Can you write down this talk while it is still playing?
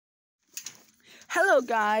Hello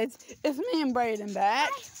guys, it's me and Braden back.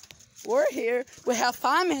 We're here. We have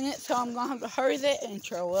 5 minutes, so I'm gonna have to hurry the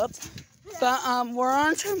intro up. But we're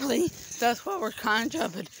on a trampoline. That's why we're kind of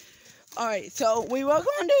jumping. Alright, so we were going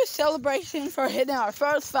to do a celebration for hitting our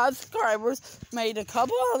first 5 subscribers. Made a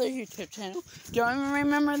couple other YouTube channels. Don't even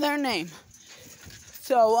remember their name.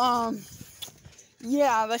 So,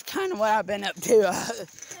 yeah, that's kind of what I've been up to.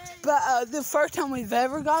 But the first time we've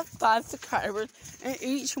ever got 5 subscribers, and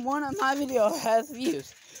each one of my videos has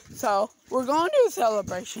views. So, we're going to do a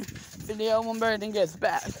celebration video when Braden gets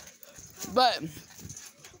back. But,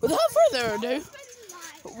 without further ado,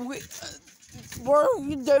 we're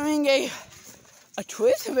doing a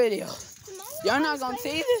twist video. You're not going to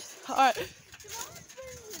see this? Alright.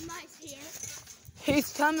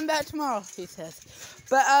 He's coming back tomorrow, he says.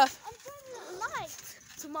 But, I'm putting the lights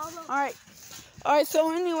tomorrow. Alright,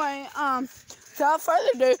 so anyway, without further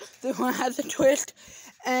ado, this one has a twist,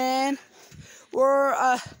 and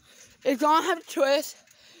it's gonna have a twist.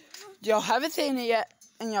 Y'all haven't seen it yet,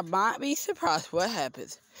 and y'all might be surprised what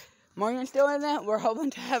happens. Morgan's still in it. We're hoping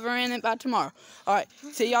to have her in it by tomorrow. Alright,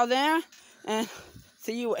 see y'all there, and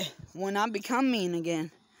see you when I become mean again.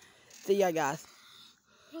 See y'all guys.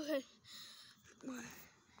 Okay.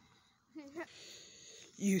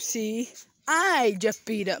 You see, I just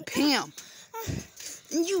beat up him.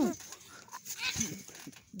 You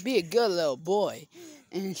be a good little boy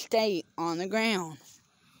and stay on the ground.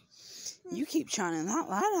 You keep shining that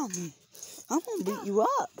light on me. I'm gonna beat you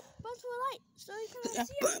up.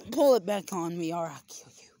 Pull it back on me or I'll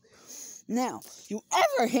kill you. Now, you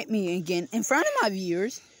ever hit me again in front of my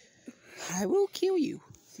viewers, I will kill you.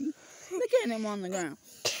 See? Look at him on the ground.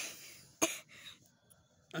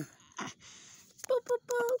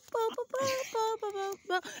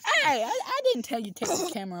 Hey, I didn't tell you to take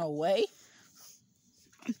the camera away.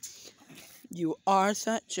 You are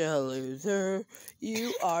such a loser.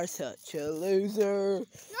 You are such a loser. No,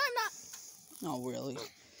 I'm not. Oh, really?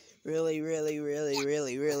 Really?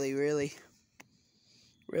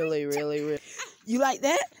 You like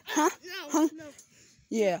that? Huh? No.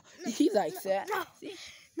 Yeah, he likes that.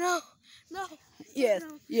 No.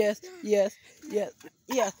 Yes.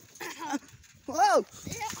 Whoa!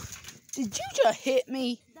 Did you just hit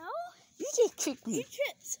me? No. You just kicked me. You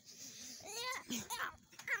tripped.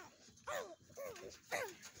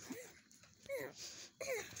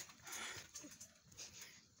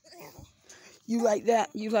 You like that?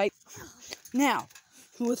 You like... Now,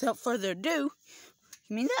 without further ado,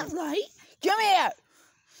 give me that light. Give me out!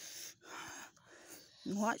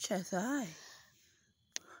 Watch that eye.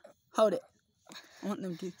 Hold it. I want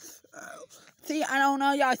them to... See, I don't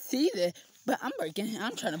know y'all see this, but I'm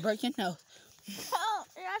trying to break your nose. Oh,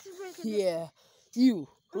 yeah, you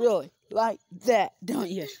really like that, don't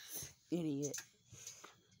you, idiot?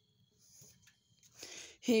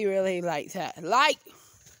 He really likes that.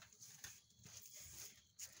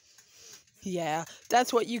 Yeah,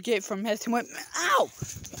 that's what you get for messing with me. Ow!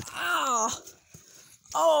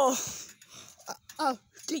 Oh,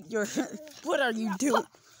 get your... What are you doing?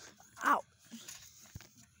 Ow!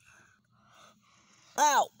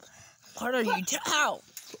 Ow! What are you doing? Ow!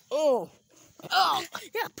 Oh!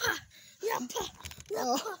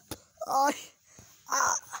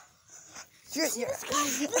 Yeah.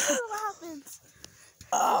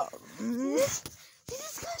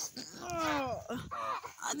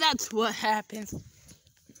 That's what happens,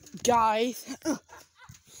 guys.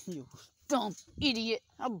 You dumb idiot!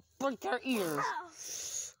 I'll break your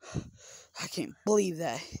ears. I can't believe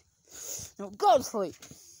that. No, go to sleep.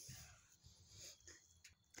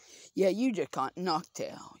 Yeah, you just got knocked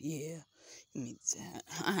out. Yeah, means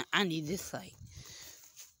that. I need this light.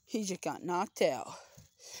 He just got knocked out.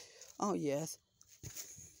 Oh, yes.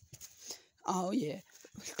 Oh, yeah.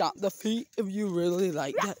 Stop the feet if you really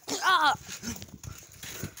like that.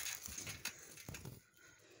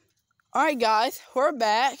 Alright, guys. We're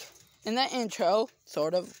back in the intro.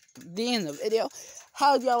 Sort of the end of the video.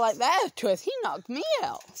 How'd y'all like that twist? He knocked me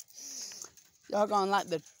out. Y'all gonna like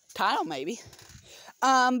the title, maybe.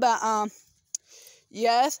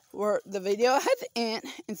 Yes, the video has to end,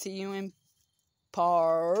 and see you in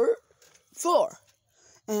part 4.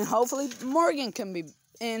 And hopefully Morgan can be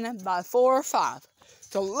in by 4 or 5.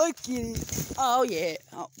 So look at it. Oh yeah.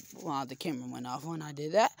 Oh, well, the camera went off when I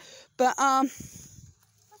did that. But that's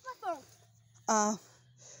my phone.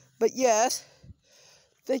 But yes,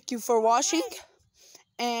 thank you for watching,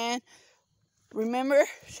 and remember,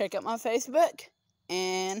 check out my Facebook.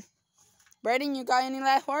 And Braden, you got any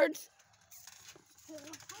last words?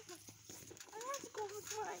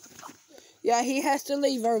 Yeah, he has to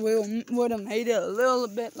leave or we would have made it a little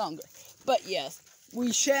bit longer. But yes,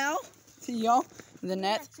 we shall see y'all in the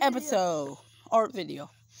next episode or video.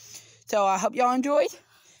 So I hope y'all enjoyed.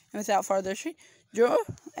 And without further ado,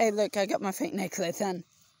 hey, look, I got my fake necklace on.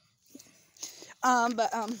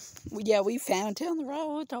 Yeah, we found it on the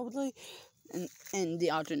road, totally, in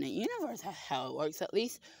the alternate universe. That's how it works, at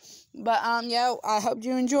least. But, yeah, I hope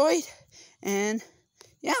you enjoyed, and,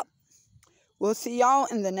 yeah, we'll see y'all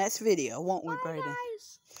in the next video, won't we, Braden?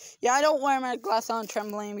 Guys. Yeah, I don't wear my glass on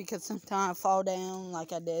trampoline because sometimes I fall down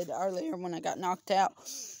like I did earlier when I got knocked out.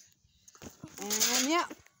 And, yeah,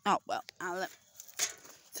 oh, well,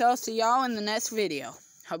 so, see y'all in the next video.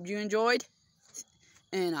 Hope you enjoyed,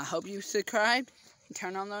 and I hope you subscribed and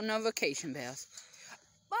turn on the notification bells.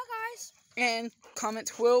 Bye, guys. And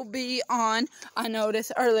comments will be on. I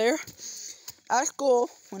noticed earlier at school,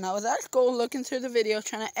 when I was at school looking through the videos,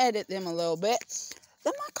 trying to edit them a little bit,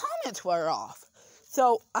 then my comments were off.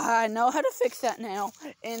 So, I know how to fix that now.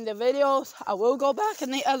 In the videos, I will go back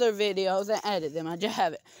in the other videos and edit them. I just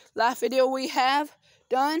have it. Last video we have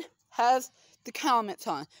done has the comments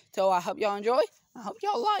on. So, I hope y'all enjoy. I hope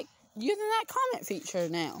y'all like using that comment feature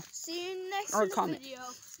now. See you next video.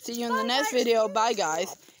 See you in the next video. Bye,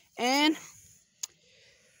 guys. And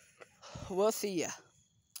we'll see ya.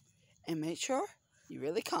 And make sure you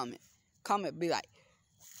really comment. Comment, be like,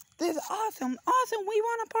 this is awesome. Awesome. We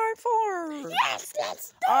want a part 4. Yes, let's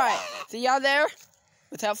do it. All right. See y'all there.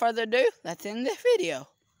 Without further ado, let's end this video.